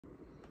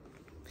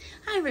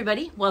Hi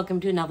everybody, welcome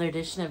to another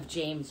edition of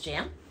James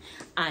Jam.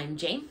 I'm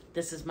Jane,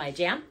 this is my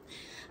jam.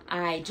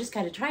 I just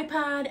got a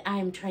tripod,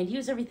 I'm trying to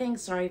use everything,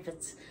 sorry if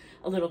it's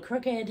a little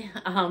crooked.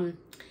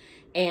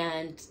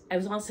 And I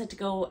was all set to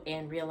go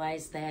and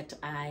realized that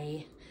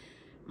my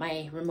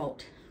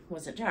remote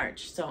wasn't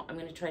charged. So I'm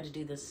gonna try to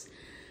do this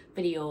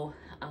video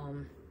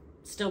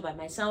still by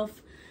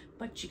myself,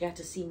 but you got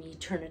to see me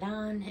turn it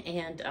on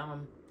and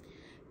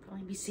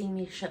probably be seeing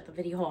me shut the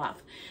video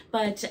off.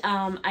 But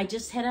I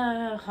just had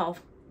a haul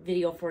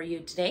video for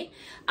you today.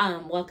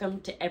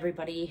 Welcome to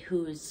everybody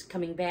who's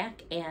coming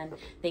back, and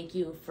thank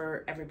you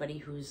for everybody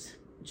who's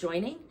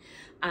joining.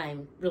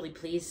 I'm really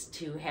pleased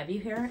to have you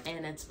here,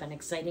 and it's been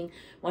exciting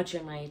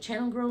watching my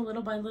channel grow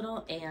little by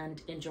little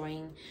and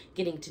enjoying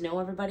getting to know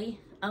everybody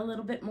a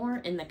little bit more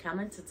in the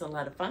comments. It's a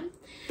lot of fun.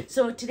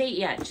 So today,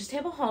 yeah, just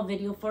have a haul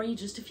video for you,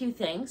 just a few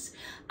things.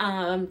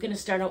 I'm gonna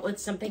start out with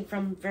something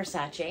from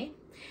Versace.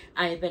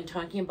 I've been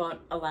talking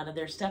about a lot of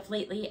their stuff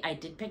lately. I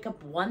did pick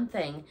up one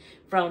thing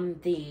from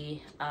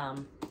the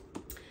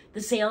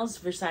sales.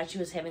 Versace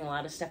was having a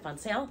lot of stuff on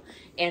sale,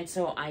 and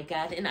so I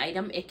got an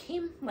item. It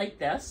came like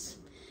this.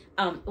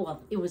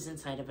 Well, it was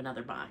inside of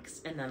another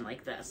box, and then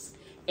like this.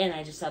 And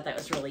I just thought that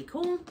was really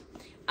cool.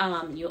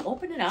 You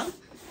open it up,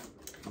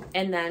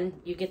 and then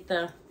you get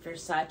the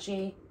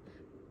Versace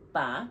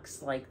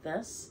box like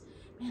this.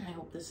 Man, I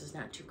hope this is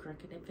not too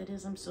crooked. If it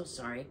is, I'm so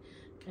sorry.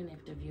 Kind of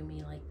have to view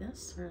me like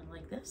this or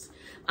like this.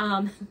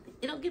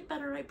 It'll get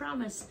better, I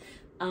promise.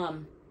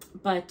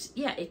 But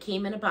yeah, it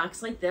came in a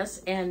box like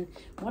this, and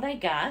what I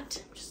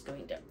got, I'm just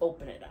going to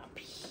open it up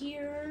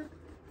here.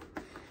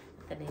 Not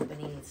that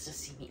anybody needs to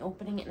see me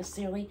opening it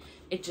necessarily.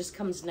 It just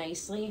comes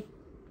nicely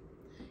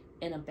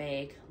in a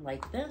bag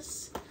like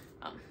this.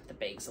 The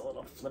bag's a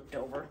little flipped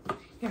over.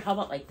 Here, how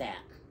about like that?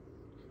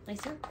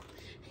 Nicer.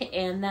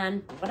 And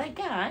then what I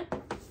got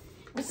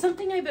was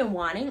something I've been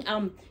wanting.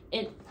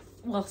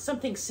 Well,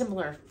 something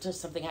similar to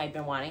something I've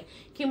been wanting.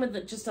 Came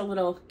with just a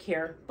little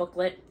care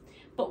booklet.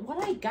 But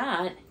what I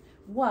got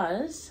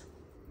was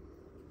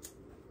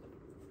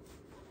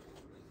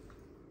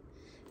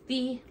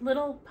the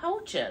little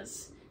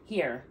pouches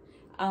here.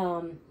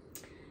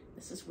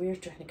 This is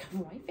weird trying to cover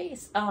my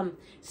face.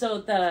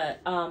 So they're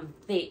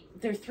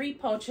 3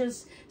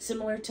 pouches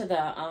similar to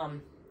the,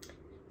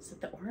 is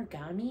it the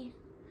origami?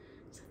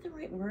 Is that the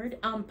right word?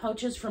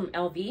 Pouches from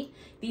LV.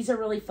 These are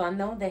really fun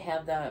though. They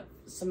have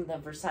some of the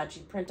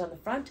Versace print on the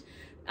front.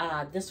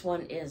 This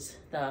one is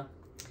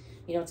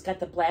it's got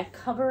the black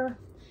cover,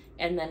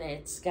 and then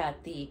it's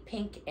got the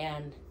pink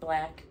and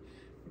black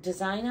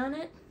design on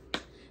it.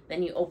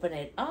 Then you open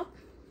it up,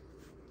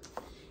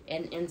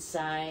 and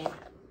inside,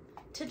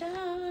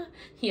 ta-da,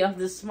 you have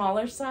the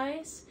smaller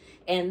size.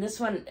 And this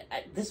one's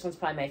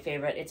probably my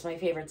favorite. It's my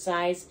favorite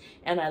size,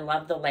 and I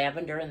love the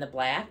lavender and the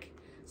black.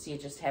 So you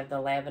just have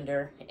the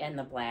lavender and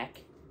the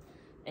black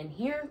in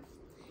here.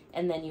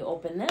 And then you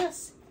open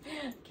this.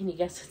 Can you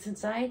guess what's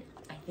inside?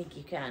 I think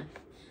you can.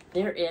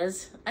 There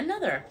is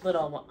another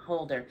little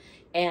holder.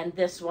 And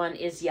this one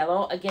is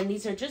yellow. Again,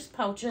 these are just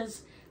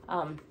pouches.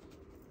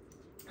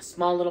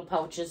 Small little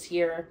pouches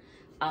here.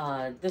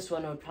 This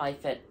one would probably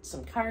fit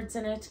some cards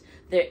in it.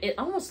 It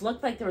almost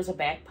looked like there was a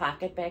back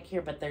pocket back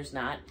here, but there's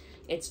not.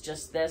 It's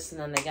just this, and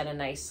then they got a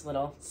nice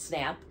little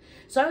snap.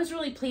 So I was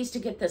really pleased to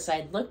get this. I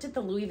had looked at the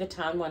Louis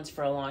Vuitton ones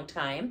for a long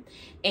time,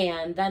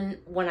 and then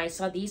when I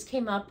saw these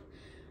came up,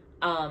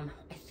 I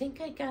think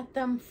I got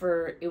them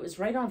for, it was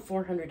right on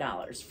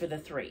 $400 for the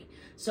 3.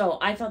 So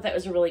I thought that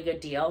was a really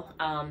good deal.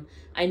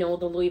 I know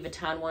the Louis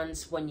Vuitton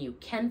ones, when you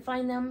can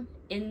find them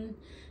in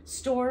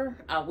store,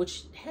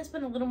 which has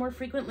been a little more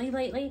frequently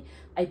lately,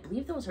 I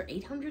believe those are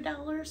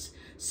 $800.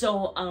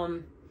 So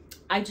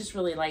I just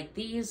really like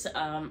these.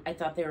 I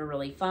thought they were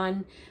really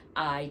fun.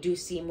 I do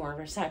see more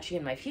Versace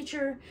in my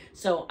future,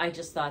 so I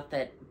just thought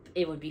that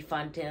it would be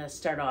fun to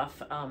start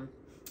off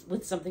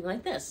with something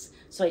like this.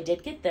 So I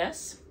did get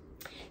this.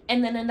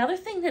 And then another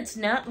thing that's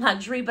not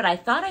luxury, but I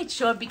thought I'd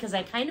show it because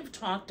I kind of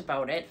talked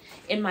about it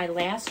in my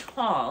last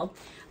haul.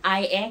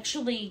 I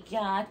actually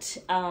got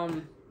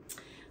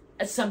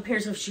some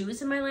pairs of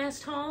shoes in my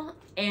last haul,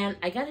 and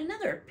I got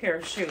another pair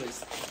of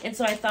shoes. And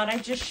so I thought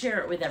I'd just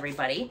share it with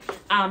everybody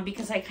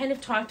because I kind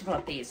of talked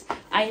about these.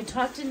 I had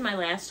talked in my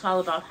last haul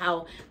about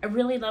how I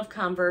really love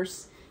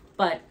Converse,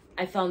 but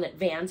I found that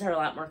Vans are a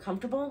lot more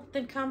comfortable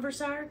than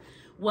Converse are.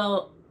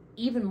 Well,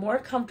 even more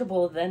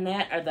comfortable than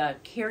that are the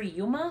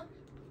Cariuma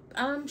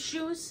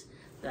shoes.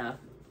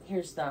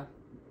 Here's the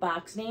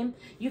box name.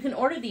 You can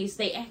order these.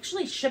 They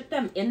actually ship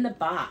them in the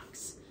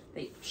box.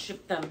 They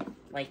ship them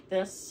like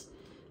this.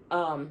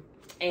 So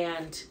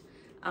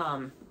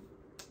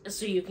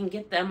you can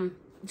get them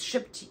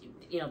shipped,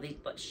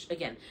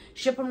 again,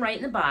 ship them right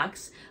in the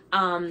box.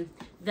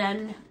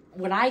 Then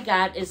what I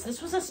got is,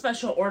 this was a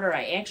special order.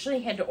 I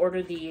actually had to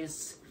order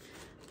these,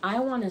 I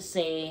want to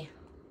say,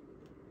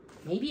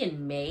 maybe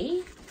in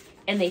May,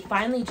 and they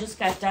finally just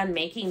got done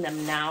making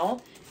them now.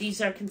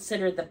 These are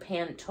considered the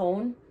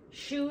Pantone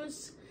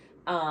shoes.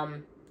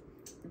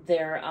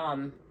 They're,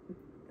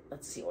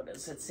 let's see, what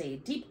does it say?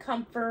 Deep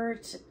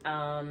comfort,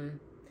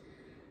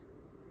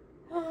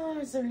 Oh,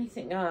 is there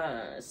anything?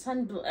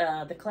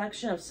 The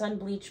collection of sun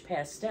bleached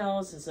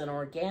pastels is an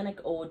organic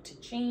ode to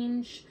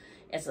change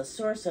as a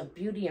source of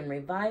beauty and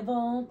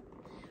revival.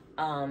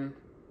 And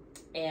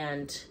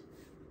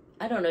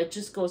I don't know, it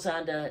just goes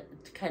on to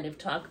kind of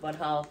talk about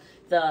how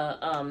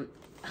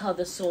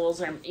the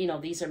soles are, you know,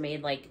 these are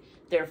made like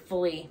they're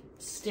fully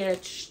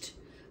stitched,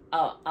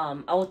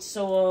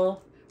 outsole,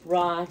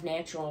 raw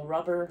natural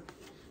rubber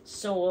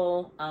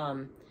sole,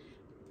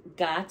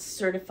 GOTS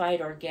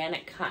certified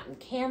organic cotton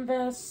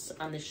canvas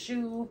on the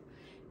shoe,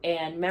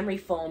 and memory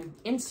foam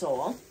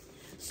insole.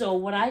 So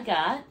what I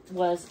got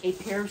was a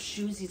pair of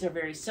shoes. These are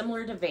very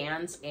similar to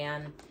Vans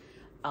and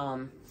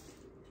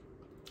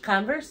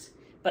Converse,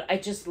 but I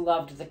just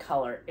loved the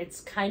color. It's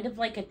kind of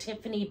like a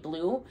Tiffany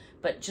blue,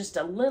 but just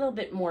a little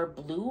bit more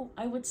blue,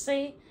 I would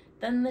say,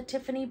 than the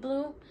Tiffany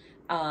blue.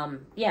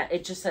 Yeah,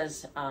 it just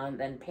says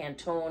then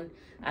Pantone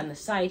on the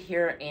side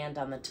here and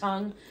on the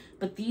tongue.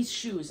 But these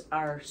shoes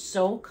are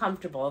so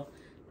comfortable.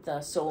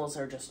 The soles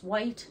are just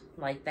white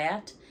like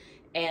that.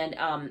 And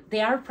they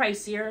are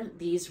pricier.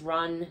 These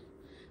run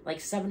like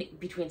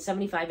between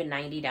 $75 and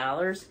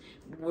 $90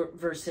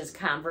 versus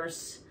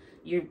Converse.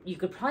 You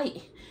could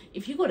probably,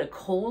 if you go to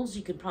Kohl's,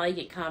 you could probably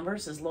get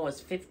Converse as low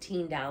as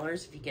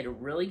 $15 if you get a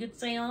really good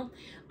sale.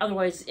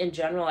 Otherwise, in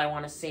general, I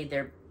want to say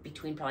they're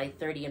between probably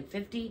 $30 and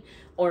 $50,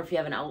 or if you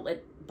have an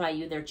outlet by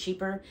you, they're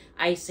cheaper.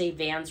 I say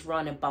Vans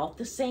run about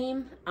the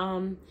same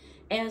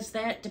as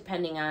that,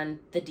 depending on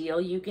the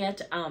deal you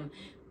get.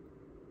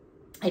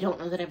 I don't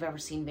know that I've ever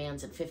seen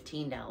Vans at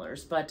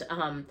 $15,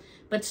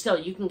 but still,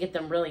 you can get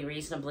them really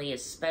reasonably,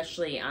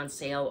 especially on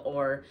sale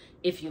or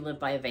if you live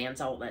by a Vans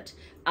outlet.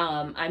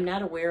 I'm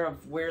not aware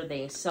of where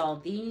they sell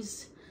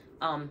these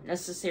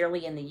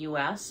necessarily in the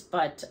U.S.,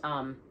 but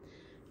I'm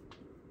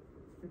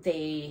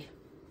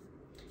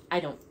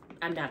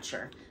not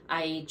sure.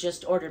 I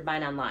just ordered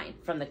mine online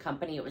from the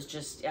company. It was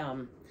just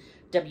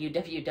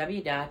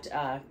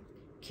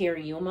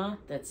www.Cariuma,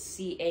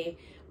 that's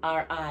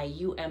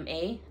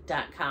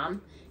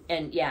Cariuma.com.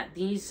 And yeah,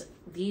 these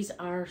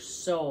are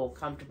so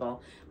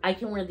comfortable. I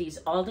can wear these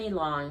all day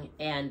long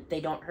and they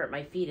don't hurt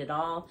my feet at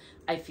all.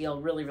 I feel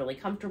really, really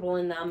comfortable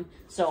in them.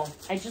 So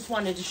I just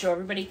wanted to show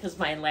everybody because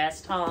my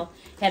last haul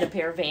had a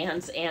pair of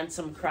Vans and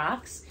some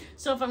Crocs.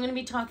 So if I'm going to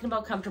be talking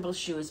about comfortable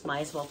shoes,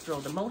 might as well throw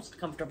the most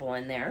comfortable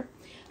in there.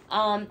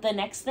 The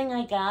next thing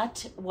I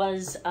got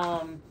was,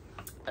 I'm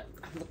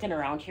looking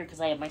around here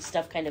because I have my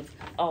stuff kind of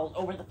all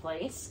over the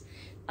place.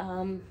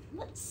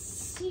 Let's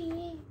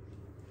see.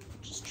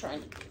 Just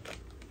trying to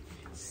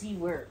see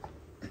where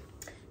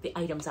the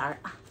items are.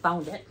 I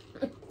found it.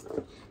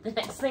 The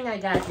next thing I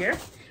got here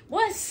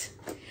was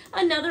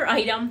another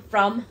item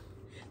from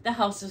the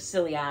House of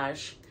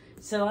Sillage.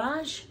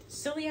 Sillage?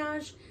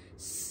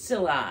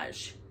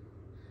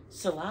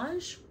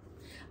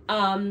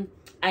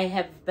 I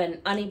have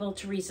been unable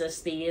to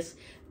resist these.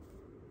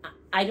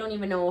 I don't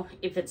even know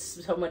if it's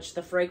so much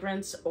the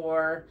fragrance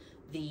or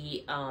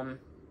the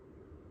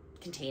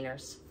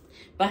containers.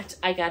 But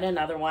I got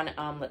another one.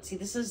 Let's see.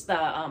 This is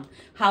the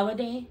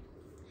holiday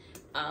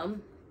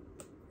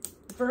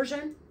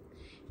version.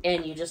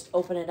 And you just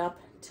open it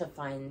up to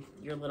find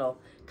your little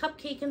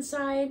cupcake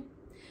inside.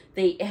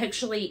 They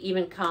actually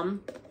even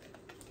come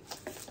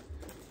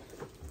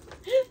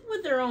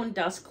with their own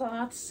dust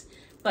cloths.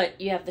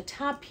 But you have the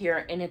top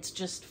here, and it's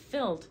just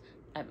filled,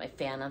 I have my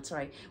fan on,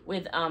 sorry,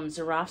 with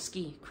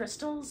Swarovski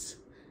crystals.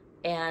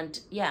 And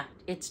yeah,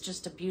 it's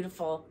just a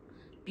beautiful,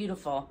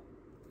 beautiful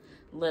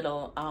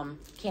little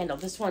candle.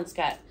 This one's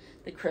got,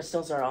 the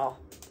crystals are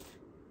all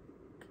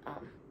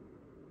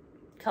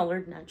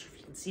colored. Not sure if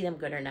you can see them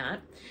good or not.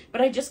 But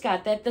I just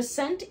got that. The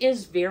scent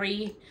is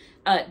very,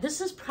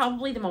 this is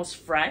probably the most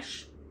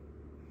fresh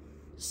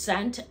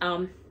scent.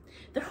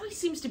 There always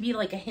seems to be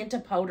like a hint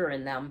of powder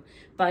in them,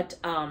 but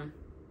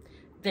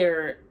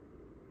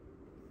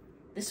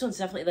this one's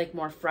definitely like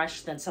more fresh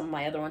than some of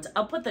my other ones.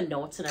 I'll put the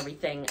notes and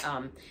everything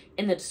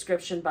in the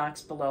description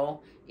box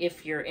below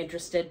if you're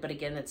interested. But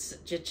again, it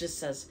just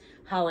says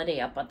holiday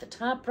up at the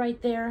top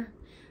right there.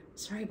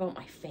 Sorry about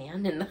my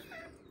fan and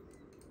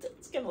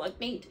it's gonna look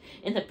neat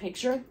in the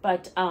picture.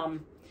 But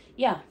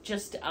yeah,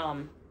 just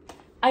I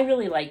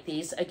really like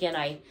these.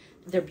 Again,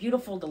 they're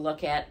beautiful to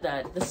look at.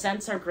 The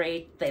scents are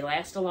great. They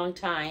last a long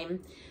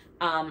time.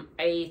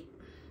 I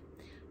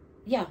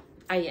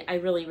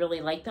really,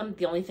 really like them.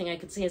 The only thing I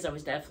could say is I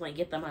would definitely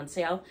get them on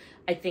sale.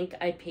 I think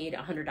I paid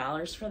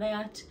 $100 for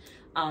that,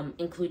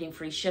 including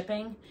free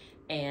shipping.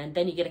 And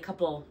then you get a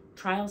couple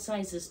trial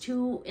sizes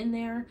too in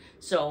there.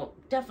 So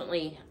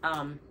definitely,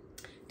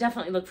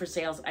 definitely look for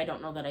sales. I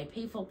don't know that I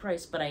pay full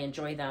price, but I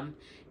enjoy them.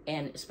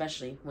 And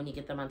especially when you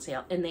get them on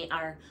sale. And they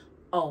are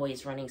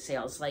always running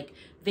sales. Like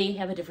they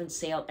have a different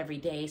sale every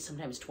day,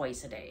 sometimes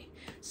twice a day.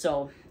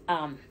 So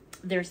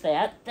there's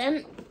that.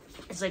 Then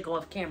as I go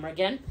off camera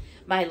again,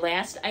 my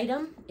last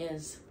item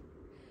is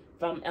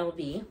from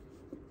LV.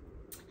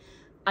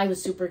 I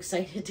was super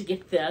excited to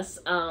get this.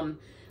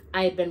 I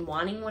had been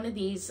wanting one of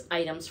these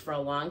items for a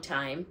long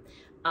time.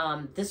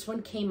 This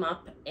one came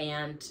up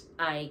and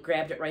I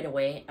grabbed it right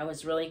away. I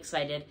was really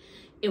excited.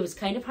 It was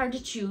kind of hard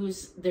to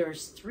choose.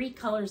 There's 3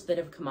 colors that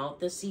have come out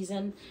this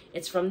season.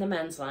 It's from the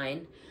men's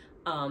line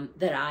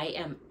that I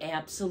am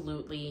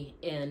absolutely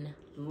in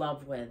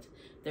love with.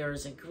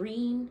 There's a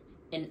green,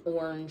 an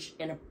orange,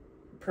 and a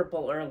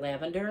purple or a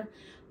lavender.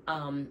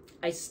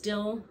 I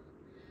still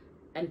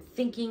am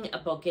thinking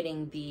about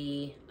getting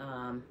the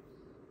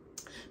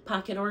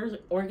pocket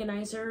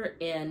organizer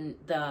in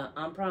the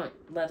empreinte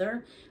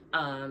leather.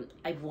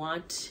 I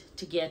want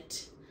to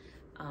get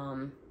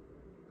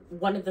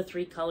one of the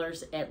 3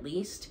 colors at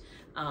least.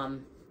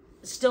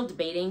 Still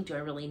debating, do I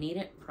really need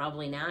it?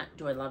 Probably not.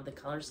 Do I love the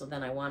color, so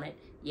then I want it?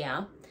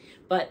 Yeah.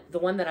 But the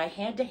one that I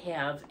had to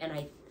have,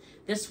 and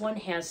this one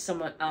has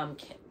some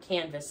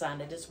canvas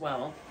on it as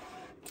well.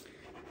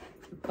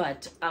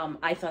 But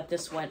I thought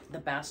this went the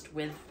best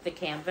with the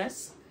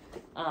canvas.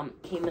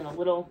 Came in a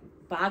little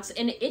box,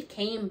 and it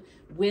came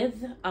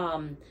with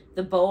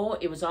the bow.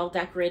 It was all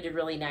decorated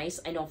really nice.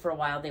 I know for a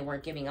while they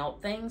weren't giving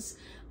out things.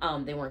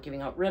 They weren't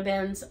giving out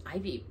ribbons. I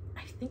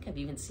think I've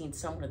even seen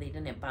some where they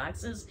didn't have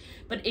boxes,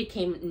 but it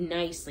came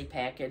nicely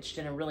packaged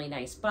in a really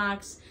nice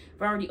box.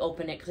 I've already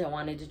opened it because I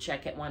wanted to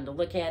check it, wanted to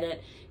look at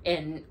it,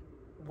 and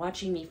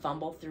watching me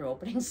fumble through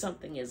opening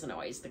something isn't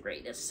always the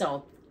greatest.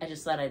 So I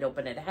just thought I'd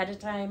open it ahead of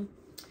time.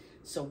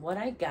 So what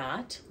I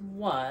got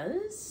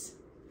was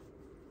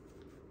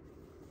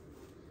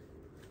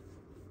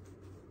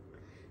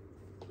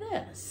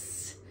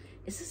this.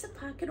 Is this a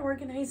pocket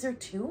organizer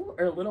too,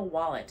 or a little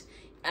wallet?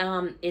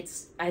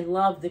 I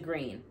love the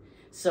green.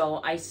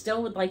 So I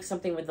still would like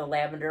something with the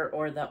lavender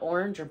or the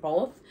orange or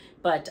both,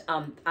 but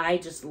I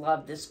just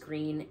love this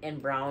green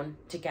and brown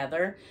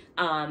together.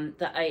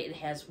 It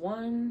has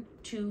 1,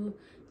 2,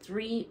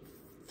 3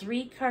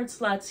 card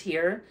slots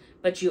here,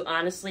 but you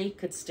honestly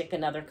could stick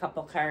another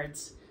couple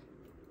cards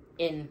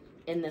in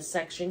this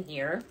section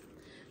here.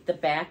 The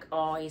back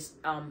always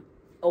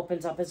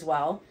opens up as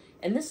well.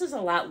 And this is a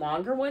lot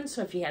longer one,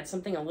 so if you had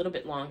something a little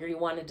bit longer you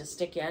wanted to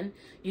stick in,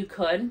 you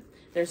could.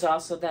 There's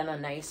also then a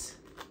nice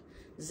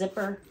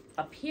zipper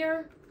up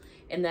here,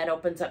 and that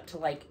opens up to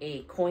like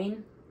a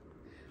coin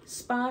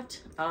spot.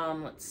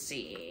 Let's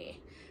see.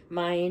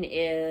 Mine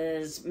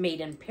is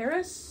made in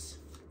Paris.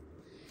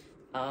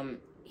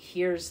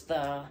 Here's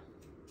the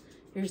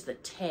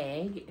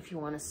tag if you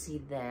want to see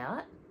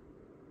that.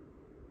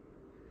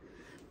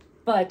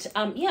 But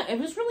yeah, it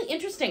was really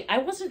interesting. I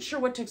wasn't sure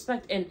what to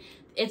expect, and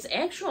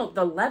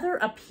the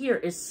leather up here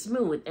is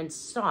smooth and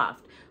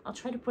soft. I'll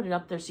try to put it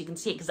up there so you can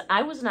see it, because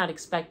I was not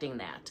expecting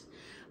that.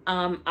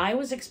 I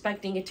was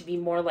expecting it to be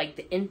more like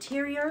the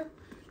interior,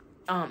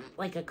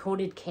 like a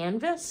coated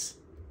canvas.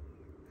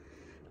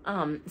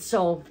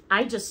 So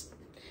I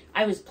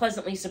was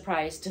pleasantly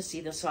surprised to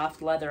see the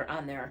soft leather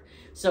on there.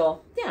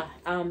 So yeah,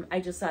 I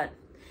just thought,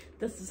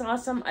 this is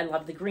awesome. I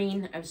love the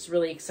green. I was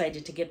really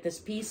excited to get this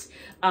piece.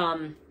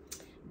 I've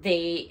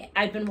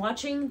been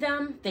watching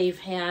them. They've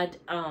had,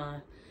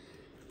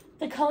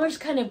 the colors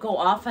kind of go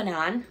off and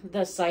on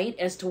the site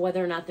as to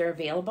whether or not they're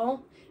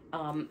available.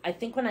 I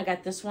think when I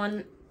got this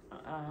one,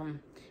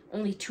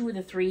 only 2 of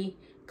the 3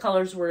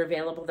 colors were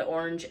available, the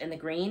orange and the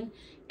green.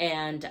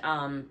 And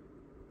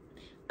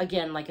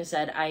again, like I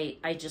said,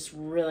 I just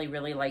really,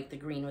 really like the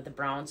green with the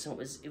brown, so it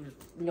was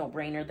no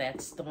brainer.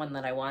 That's the one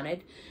that I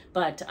wanted.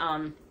 But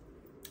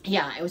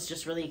yeah, I was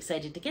just really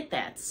excited to get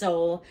that.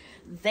 So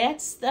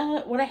that's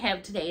what I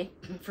have today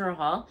for a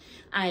haul.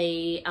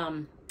 I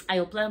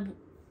upload,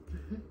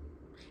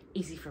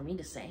 easy for me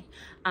to say,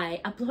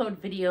 I upload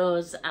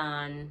videos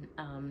on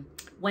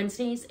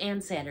Wednesdays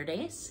and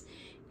Saturdays,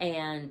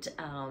 and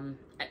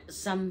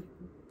some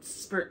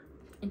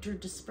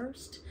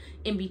interdispersed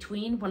in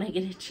between when I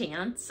get a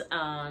chance.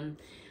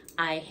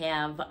 I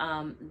have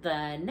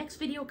the next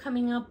video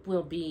coming up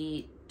will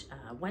be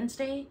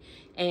Wednesday,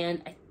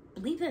 and I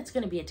believe that's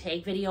going to be a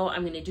tag video.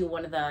 I'm going to do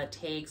one of the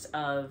tags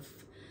of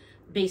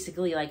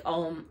basically like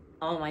all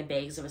my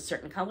bags of a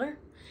certain color,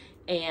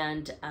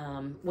 and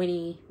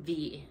Winnie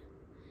BLV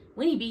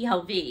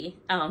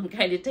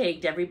kind of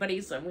tagged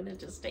everybody, so I'm going to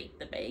just take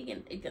the bag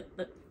and get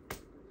the,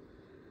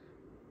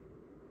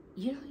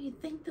 you know,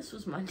 you'd think this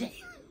was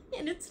Monday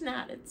and it's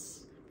not.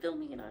 It's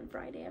filming it on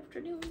Friday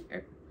afternoon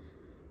or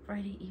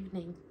Friday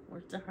evening.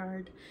 Words are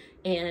hard.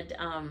 And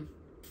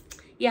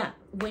yeah,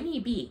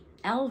 Winnie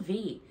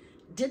BLV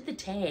did the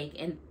tag,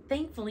 and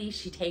thankfully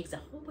she tags a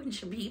whole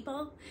bunch of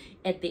people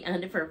at the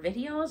end of her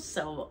videos,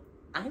 so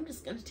I'm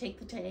just going to take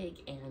the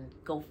tag and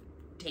go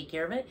take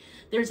care of it.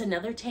 There's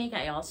another tag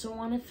I also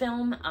want to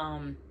film.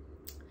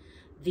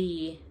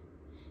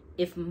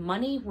 If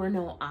money were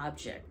no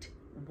object,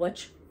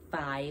 which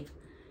 5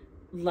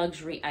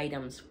 luxury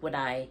items would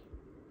I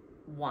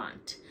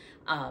want?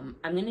 I'm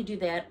going to do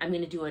that. I'm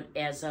going to do it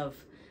as of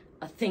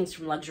things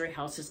from luxury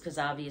houses, because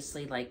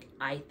obviously, like,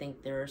 I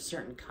think there are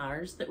certain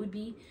cars that would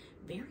be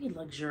very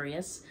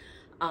luxurious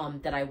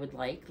that I would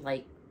like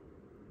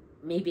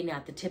maybe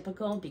not the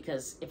typical,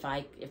 because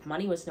if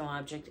money was no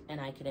object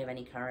and I could have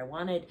any car I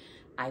wanted,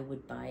 I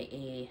would buy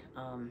a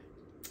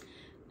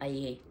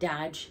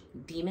Dodge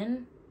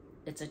Demon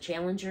it's a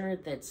Challenger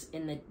that's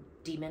in the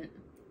Demon.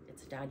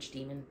 It's a Dodge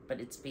Demon, but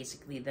it's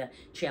basically the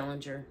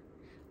Challenger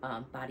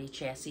body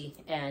chassis.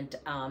 And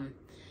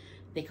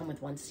they come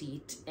with one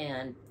seat,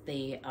 and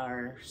they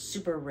are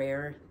super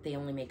rare. They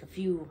only make a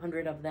few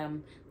hundred of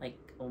them, like,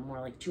 or more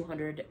like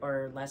 200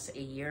 or less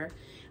a year.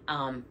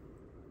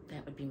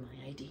 That would be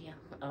my idea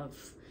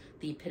of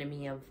the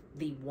epitome of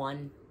the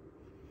one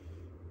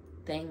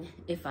thing.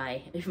 If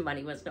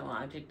money was no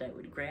object, I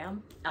would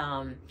grab.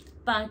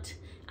 But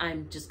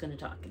I'm just going to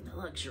talk in the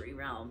luxury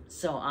realm.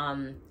 So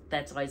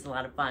that's always a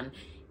lot of fun.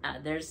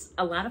 There's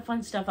a lot of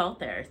fun stuff out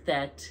there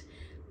that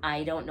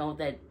I don't know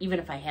that even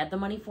if I had the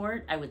money for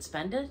it, I would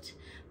spend it.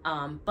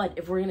 But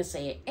if we're going to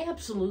say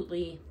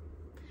absolutely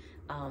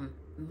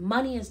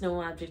money is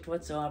no object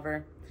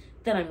whatsoever,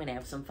 then I'm going to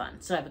have some fun.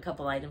 So I have a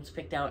couple items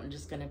picked out and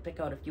just going to pick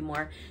out a few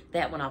more.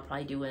 That one I'll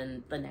probably do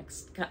in the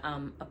next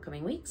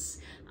upcoming weeks.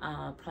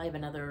 Probably have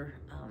another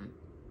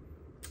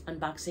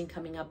unboxing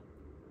coming up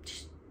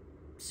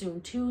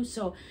soon too.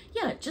 So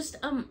yeah, just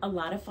a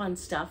lot of fun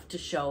stuff to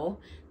show.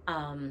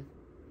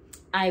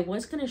 I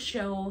was going to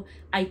show,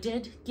 I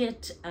did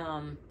get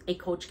a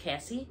Coach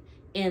Cassie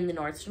in the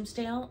Nordstrom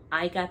sale.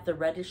 I got the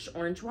reddish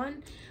orange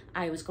one.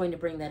 I was going to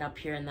bring that up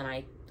here, and then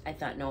I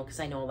thought no, because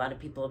I know a lot of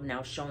people have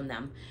now shown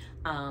them.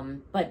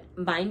 But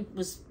mine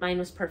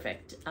was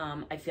perfect.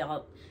 I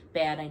felt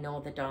bad. I know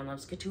that Dawn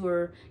Loves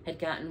Couture had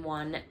gotten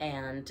one,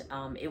 and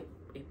it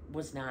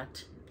was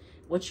not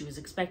what she was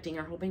expecting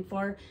or hoping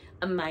for.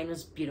 Mine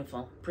was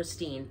beautiful,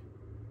 pristine,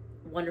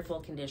 wonderful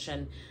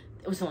condition.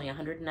 It was only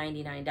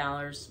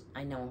 $199.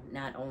 I know,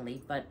 not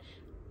only, but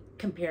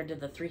compared to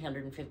the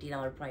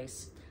 $350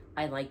 price,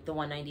 I liked the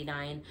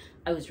 $199.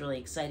 I was really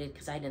excited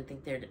because I didn't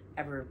think there'd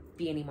ever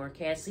be any more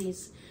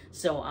Cassies.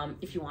 So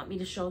if you want me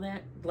to show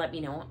that, let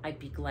me know. I'd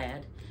be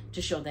glad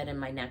to show that in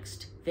my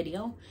next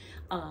video.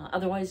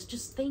 Otherwise,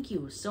 just thank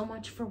you so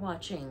much for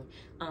watching.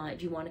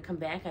 If you want to come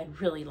back,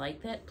 I'd really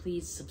like that.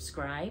 Please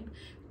subscribe,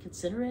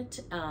 consider it.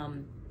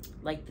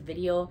 Like the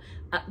video,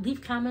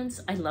 leave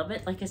comments. I love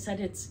it. Like I said,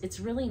 it's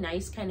really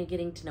nice kind of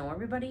getting to know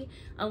everybody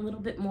a little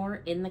bit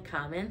more in the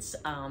comments,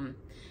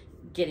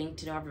 getting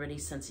to know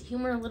everybody's sense of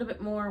humor a little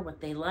bit more,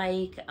 what they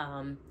like,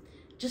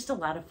 just a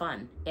lot of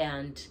fun,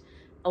 and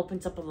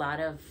opens up a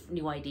lot of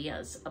new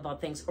ideas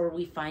about things, or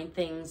we find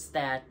things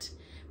that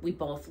we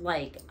both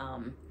like.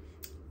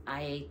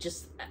 I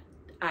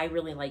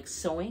really like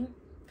sewing.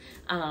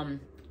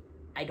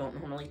 I don't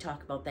normally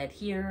talk about that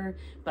here,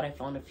 but I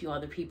found a few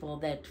other people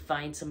that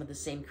find some of the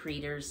same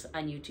creators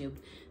on YouTube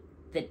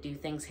that do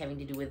things having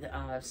to do with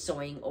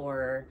sewing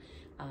or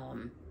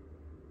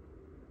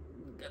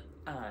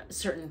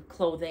certain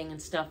clothing and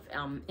stuff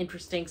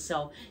interesting.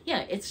 So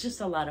yeah, it's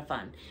just a lot of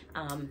fun.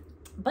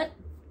 But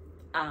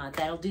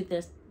that'll do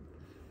this.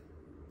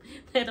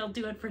 That'll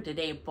do it for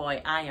today.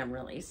 Boy, I am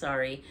really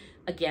sorry.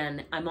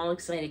 Again, I'm all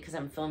excited because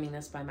I'm filming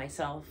this by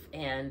myself,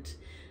 and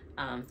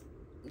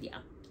yeah.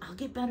 I'll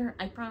get better,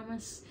 I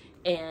promise.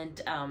 And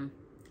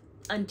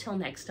until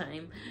next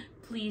time,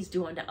 please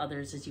do unto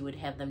others as you would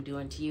have them do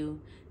unto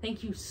you.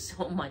 Thank you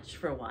so much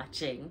for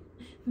watching.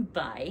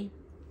 Bye.